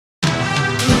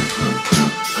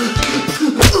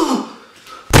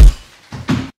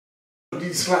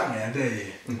You slap me, I dare you.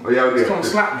 Oh, yeah, okay. Come on,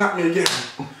 slap me again.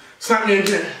 Slap me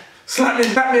again. Slap me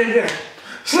again.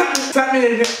 Slap me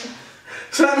again.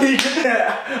 Slap me again.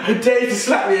 Yeah. I dare you to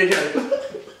slap me again.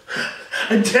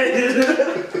 I dare you.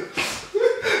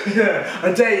 Yeah,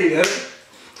 I dare you again.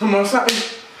 Come on, slap me again.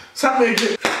 Slap me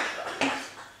again.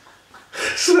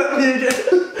 Slap me again.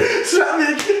 Slap me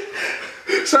again.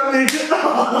 Slap me again.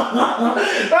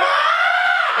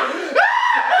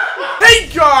 Hey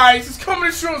guys, it's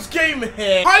Common Shorts Gamer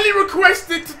here. Highly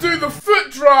requested to do the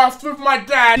foot draft with my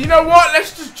dad. You know what?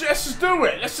 Let's just do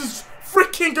it. Let's just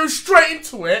freaking go straight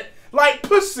into it. Like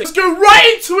pussy. Let's go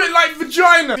right into it like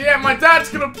vagina. Yeah, my dad's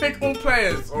gonna pick all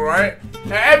players, alright?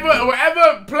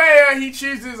 Whatever player he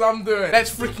chooses, I'm doing.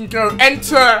 Let's freaking go.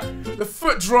 Enter the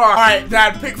foot draft. Alright,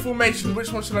 Dad, pick formation.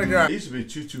 Which one should I go? It used to be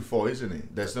 2-2-4, isn't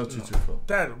it? There's no 2-2-4.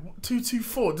 Dad,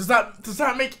 2-2-4. Does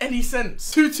that make any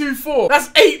sense? 2-2-4. That's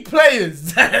 8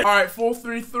 players. Alright,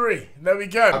 4-3-3. There we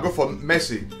go. I'll go for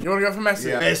Messi. You wanna go for Messi?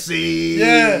 Yeah. Messi!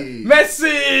 Yeah.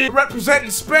 Messi! Representing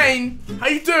Spain. How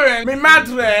you doing? Mi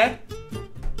madre.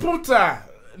 Puta.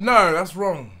 No, that's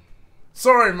wrong.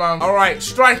 Sorry, Mum. Alright,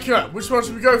 striker. Which one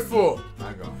should we go for?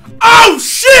 I go. Oh,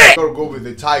 shit! Gotta go with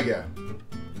the tiger.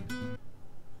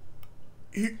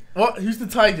 What? Who's the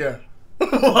tiger?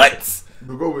 What?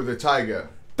 We'll go with the tiger.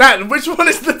 Dad, which one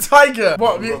is the tiger?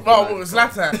 What was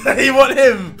Zlatan? You want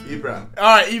him? Ibra.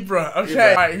 Alright, Ibra. Okay.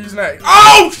 Ibra. Alright, who's next?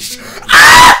 Oh!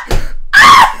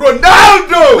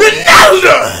 Ronaldo!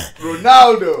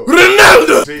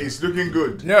 Ronaldo! See, it's looking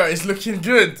good. No, it's looking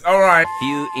good. Alright.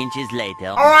 Few inches later.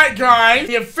 Alright, guys.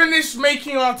 We have finished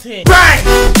making our team. Bang!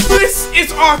 This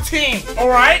is our team.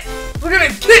 Alright? We're gonna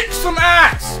kick some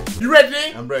ass. You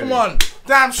ready? I'm ready. Come on.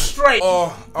 Damn straight.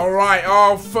 Oh, alright.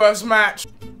 Oh, first match.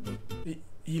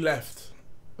 He left.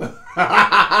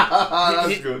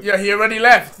 That's good. Yeah, he already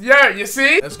left. Yeah, you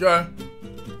see? Let's go.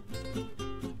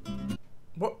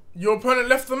 What? Your opponent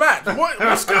left the match.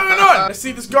 What's going on? Let's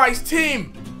see this guy's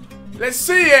team. Let's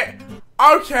see it.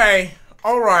 Okay.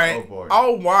 Alright. Oh boy.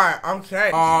 Oh my.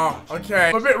 Okay. Okay.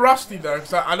 I'm a bit rusty though,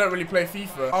 because I don't really play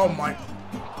FIFA. Oh my.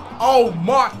 Oh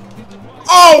my.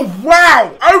 Oh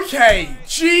wow. Okay.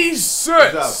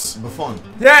 Jesus. Buffon.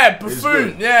 Yeah,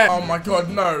 Buffoon. Yeah. Oh my god,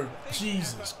 no.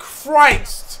 Jesus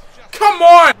Christ. Come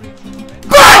on.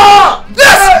 Bang!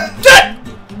 Yes! Get!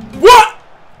 What?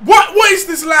 What is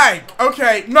this lag?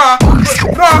 Okay, nah.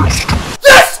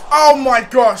 Yes! Oh my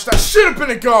gosh, that should have been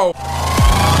a goal.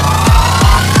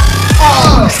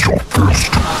 That's it!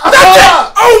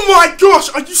 Oh my gosh,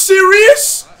 are you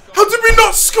serious? How did we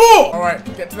not score? Alright,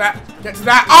 get to that. Get to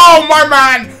that. Oh my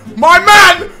man! My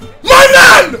man! My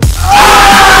man!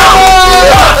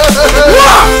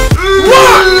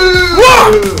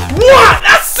 What?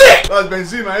 That's it! That's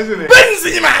Benzema, isn't it?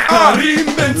 Benzema!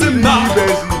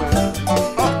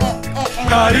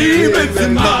 Karim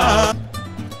Benzema.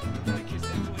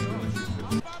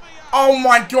 Oh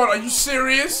my god, are you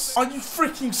serious? Are you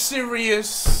freaking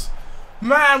serious?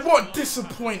 Man, what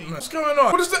disappointment. What's going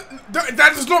on? What is that?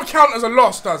 That does not count as a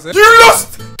loss, does it? You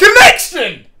lost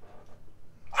connection!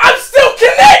 I'm still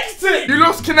connecting! You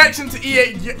lost connection to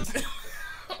EA.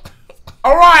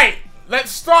 Alright,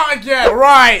 let's start again.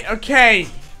 Alright, okay.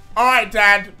 Alright,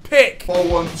 Dad, pick.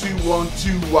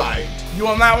 4-1-2-1-2 wide. You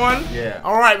want that one? Yeah.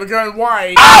 Alright, we're going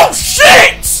wide. Oh,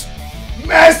 shit!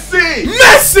 Messi!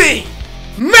 Messi!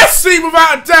 Messi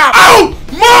without a doubt. Oh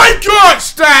my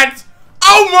gosh, Dad!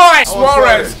 Oh my!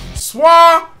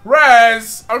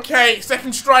 Suarez. Okay,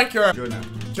 second striker.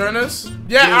 Jonas?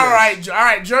 Yeah, alright,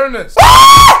 Jonas.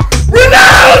 Ah!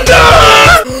 Ronaldo!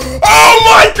 Oh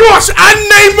my gosh! And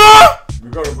Neymar! We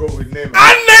gotta go with Neymar.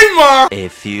 And Neymar! A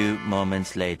few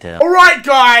moments later. Alright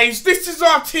guys, this is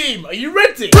our team. Are you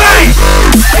ready? Bang!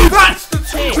 That's the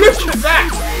team. Look at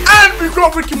that. And we've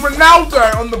got freaking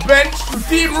Ronaldo on the bench with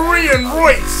Di Maria and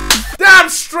Royce. Damn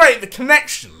straight, the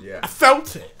connection. Yeah. I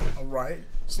felt it. Alright.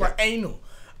 It's like anal.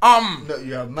 No,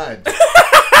 you're mad.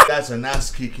 That's an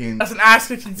ass kicking. That's an ass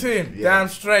kicking team. Yeah. Damn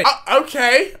straight.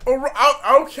 Okay. Alright.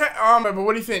 Okay. But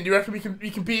what do you think? Do you reckon we can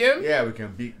beat him? Yeah, we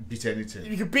can beat anything.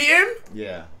 You can beat him?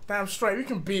 Yeah. Damn straight, we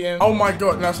can beat him. Oh my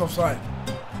god, that's offside.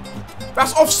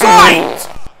 That's offside!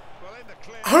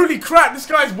 Holy crap, this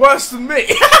guy's worse than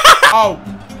me. Oh.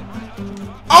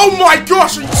 Oh my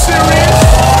gosh, are you serious?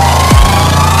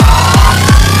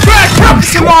 Better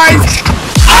capitalize!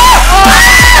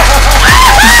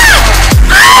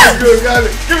 Good, got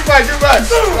it. Give it back, give it back.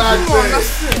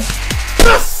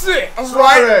 That's it.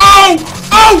 Alright. Oh!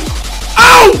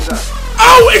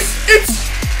 It's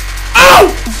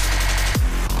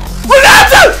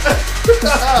Ronaldo!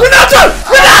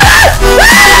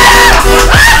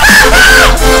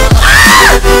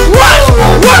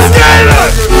 What's going on?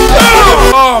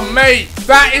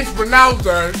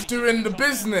 Ronaldo doing the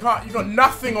business. You got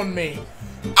nothing on me.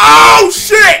 Oh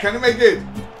shit! Can you make it?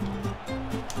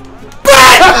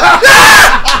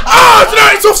 Oh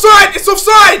no! It's offside! It's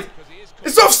offside!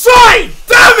 It's offside!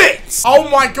 Damn it! Oh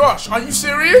my gosh! Are you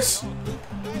serious?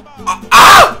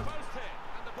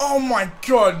 Oh my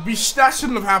god! That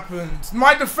shouldn't have happened.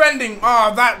 My defending.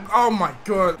 Oh my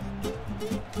god.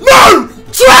 No!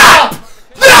 Trap!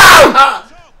 No!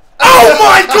 Oh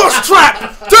my gosh,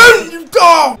 trap! Don't you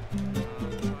go!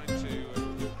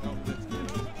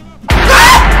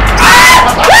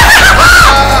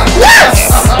 Yes!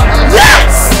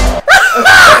 Yes!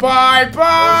 Bye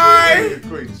bye!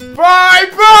 Bye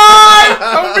bye!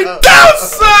 I'm be down,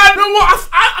 son! You know what?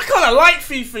 I kind of like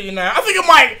FIFA, you know. I think I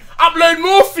might upload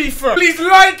more FIFA. Please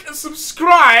like and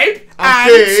subscribe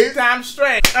and damn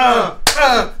straight. Dad,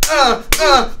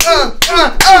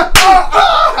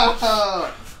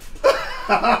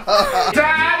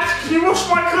 can you wash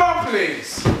my car,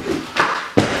 please?